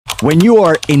When you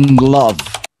are in love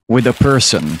with a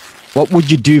person, what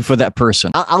would you do for that person?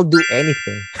 I'll do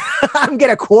anything. I'm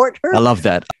gonna court her. I love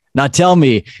that. Now tell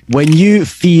me, when you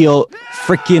feel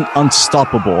freaking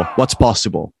unstoppable, what's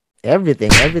possible?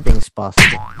 Everything's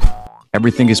possible.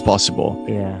 Everything is possible.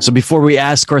 Yeah. So before we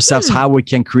ask ourselves how we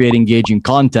can create engaging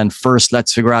content, first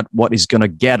let's figure out what is going to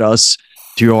get us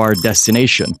to our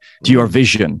destination, to your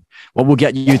vision. What will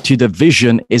get you to the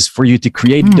vision is for you to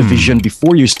create the vision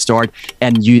before you start,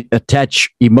 and you attach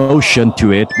emotion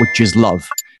to it, which is love.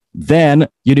 Then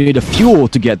you need a fuel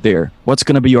to get there. What's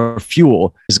going to be your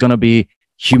fuel is going to be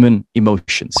human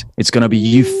emotions. It's going to be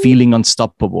you feeling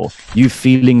unstoppable, you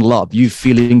feeling love, you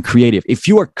feeling creative. If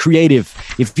you are creative,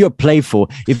 if you're playful,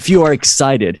 if you are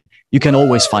excited, you can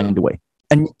always find a way.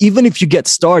 And even if you get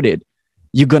started,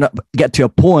 you're going to get to a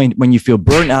point when you feel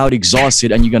burnt out,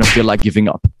 exhausted, and you're going to feel like giving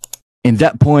up. In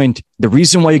that point, the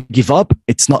reason why you give up,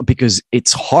 it's not because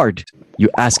it's hard.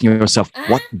 You're asking yourself,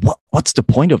 what's the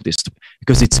point of this?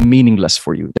 Because it's meaningless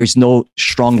for you. There's no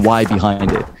strong why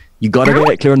behind it. You got to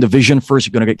get clear on the vision first.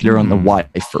 You're going to get clear on the why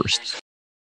first.